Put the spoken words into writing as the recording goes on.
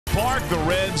Park, the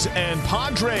Reds and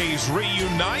Padres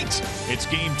reunite. It's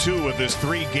game 2 of this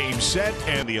 3-game set,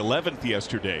 and the 11th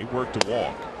yesterday worked a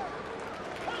walk.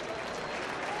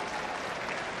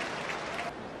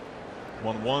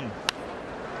 1-1.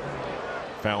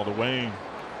 Fouled away.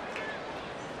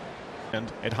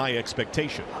 And at high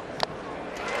expectation.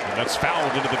 And that's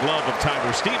fouled into the glove of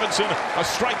Tyler Stevenson. A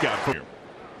strikeout for him.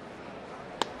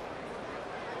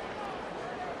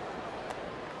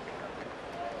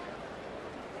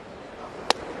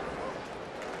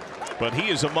 But he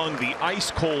is among the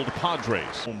ice-cold Padres.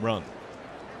 Home run.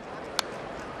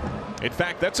 In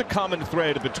fact, that's a common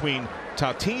thread between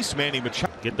Tatis, Manny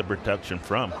Machado. Get the production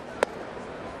from.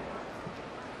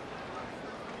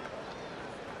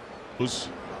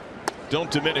 Don't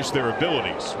diminish their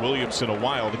abilities. Williamson a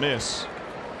wild miss.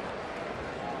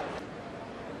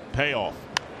 Payoff.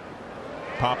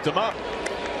 Popped him up.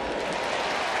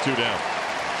 2 down.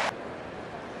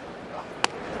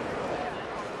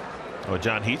 Well,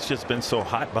 John, he's just been so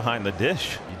hot behind the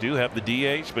dish. You do have the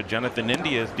DH, but Jonathan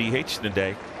India is DH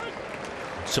today.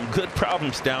 Some good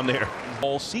problems down there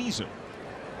all season.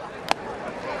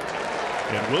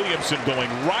 And Williamson going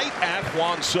right at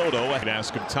Juan Soto. I can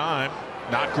ask him time.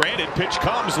 Not granted. Pitch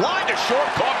comes. Line to short.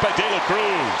 Caught by De La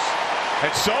Cruz.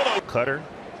 And Soto. Cutter.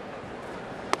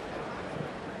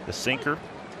 The sinker.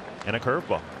 And a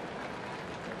curveball.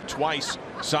 Twice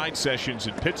side sessions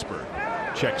in Pittsburgh.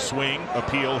 Check swing.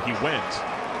 Appeal. He went.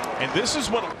 And this is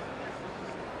what.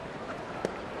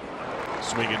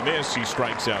 Swing and miss. He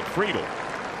strikes out Friedel.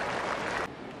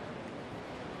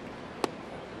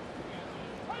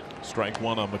 Strike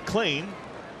one on McLean,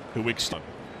 who extended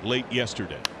late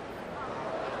yesterday.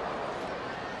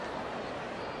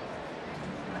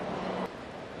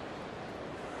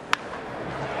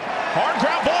 Hard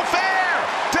ground ball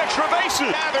fair. Extra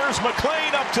bases. Gathers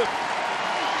McLean up to.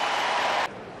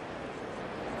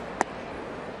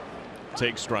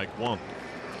 Take strike one.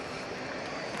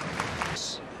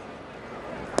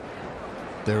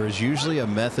 There is usually a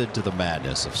method to the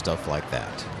madness of stuff like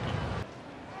that.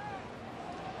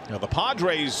 Now the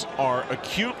Padres are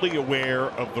acutely aware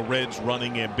of the Reds'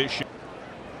 running ambition.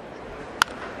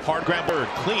 Hard ground bird,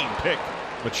 clean pick.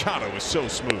 Machado is so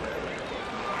smooth.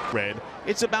 Red,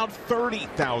 it's about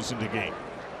 30,000 a game.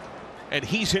 And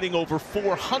he's hitting over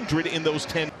 400 in those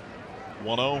 10.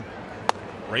 1-0.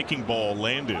 Breaking ball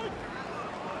landed.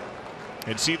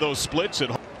 And see those splits at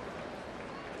home.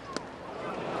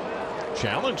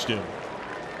 Challenged him.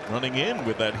 Running in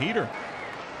with that heater.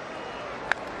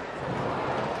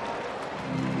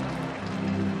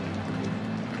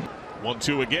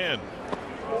 1-2 again.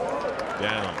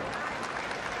 Down.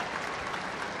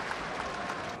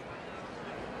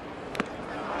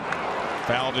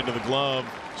 Fouled into the glove.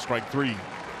 Strike 3.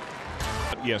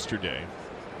 Yesterday.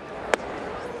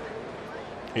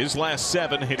 His last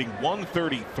 7 hitting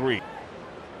 133.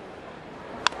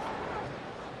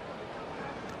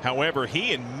 However,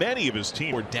 he and many of his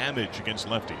team were damaged against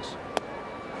lefties.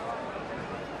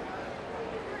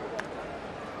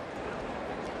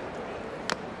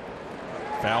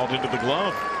 Fouled into the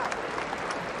glove.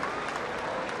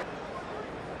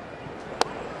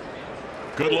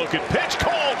 Good looking pitch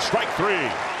called. Strike 3.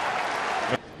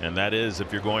 And that is,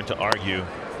 if you're going to argue,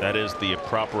 that is the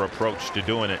proper approach to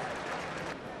doing it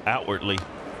outwardly.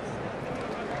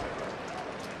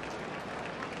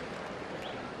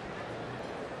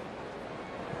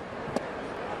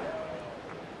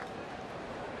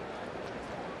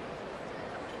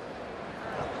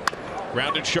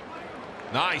 Grounded short.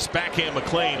 Nice backhand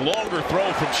McLean. Longer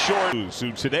throw from short.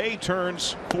 Who today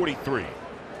turns 43.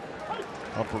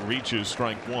 Upper reaches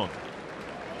strike 1.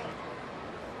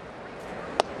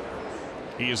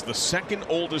 He is the second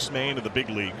oldest man in the big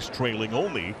leagues, trailing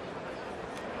only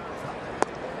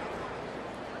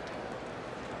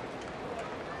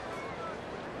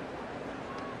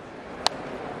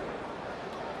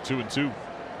two and 2.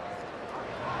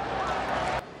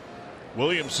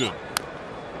 Williamson.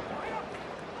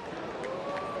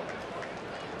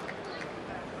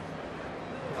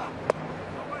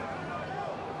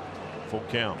 Full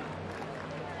count.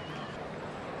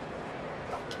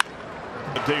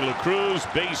 De La Cruz,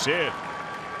 base hit.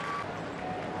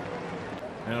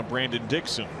 Now Brandon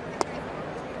Dixon.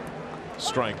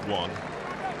 Strike 1.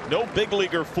 No big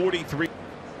leaguer 43.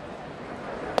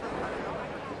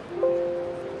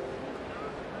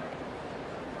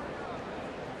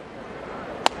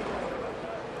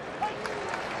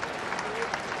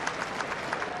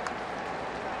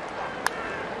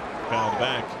 Fouled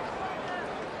back.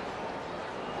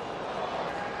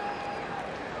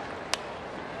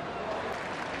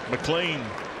 McLean.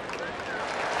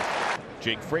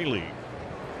 Jake Fraley.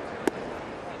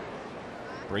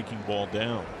 breaking ball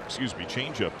down. Excuse me,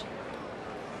 changeup.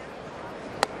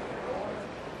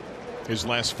 His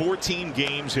last 14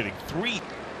 games hitting .3.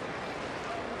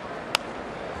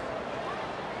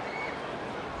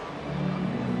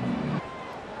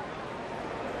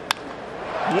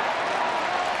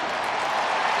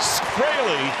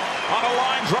 Fraley on a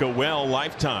line drive. Go well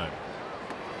lifetime.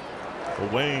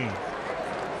 Away.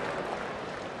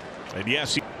 And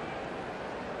yes,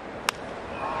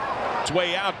 it's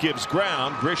way out, gives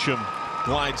ground. Grisham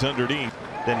glides underneath.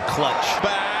 Then clutch.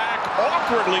 Back,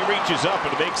 awkwardly reaches up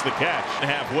and makes the catch.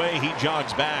 Halfway, he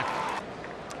jogs back.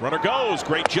 Runner goes,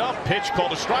 great jump, pitch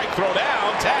called a strike, throw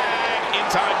down, tag,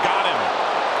 in time, got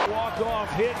him.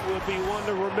 Walk-off hit would be one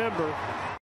to remember.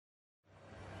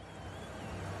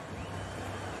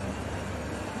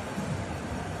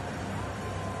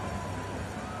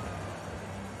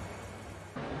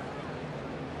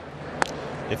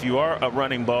 If you are a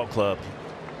running ball club,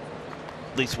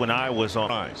 at least when I was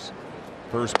on.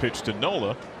 First pitch to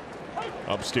Nola.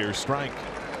 Upstairs strike.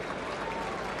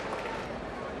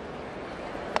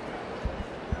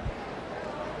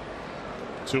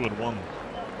 Two and one.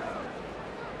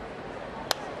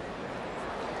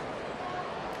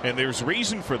 And there's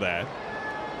reason for that.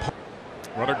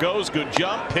 Runner goes, good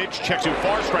jump, pitch, check too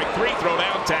far, strike three, throw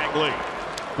down, tag late.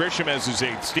 Grisham has his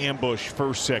eighth. Ambush,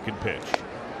 first, second pitch.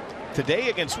 Today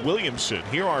against Williamson,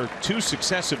 here are two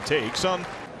successive takes on.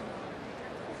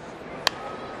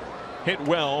 Hit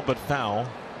well, but foul.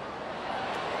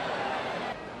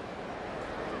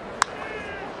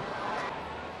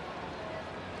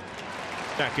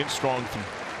 Second, strong.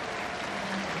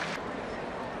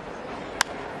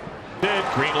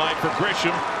 Green light for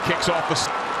Grisham. Kicks off the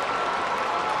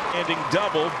standing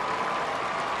double.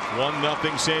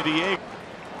 1-0 San Diego.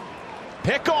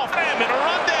 Pick off him and a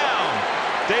rundown.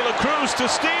 De La Cruz to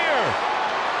steer.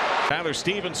 Tyler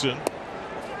Stevenson.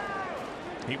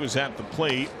 He was at the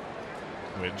plate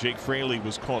when Jake Fraley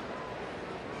was caught.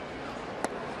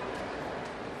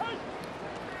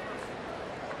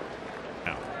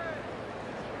 Now.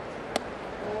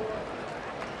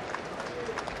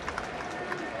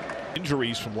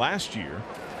 Injuries from last year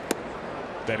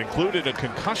that included a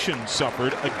concussion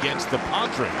suffered against the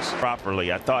Padres.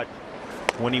 Properly, I thought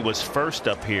when he was first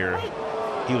up here,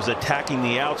 he was attacking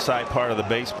the outside part of the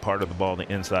base, part of the ball,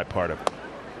 the inside part of it.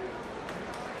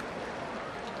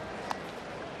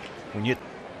 When you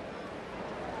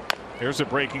There's a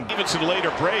breaking. Stevenson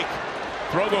later break.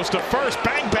 Throw goes to first.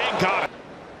 Bang, bang, got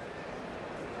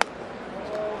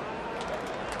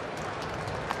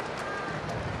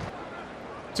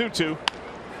it. Two.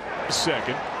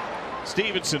 Second.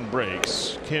 Stevenson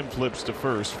breaks. Kim flips to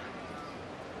first.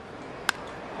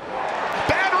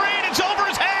 Bad read. It's over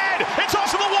his head. It's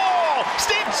off to the wall.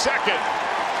 Steve second.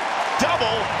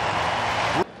 Double.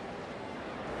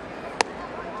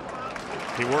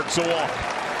 He works a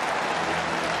walk.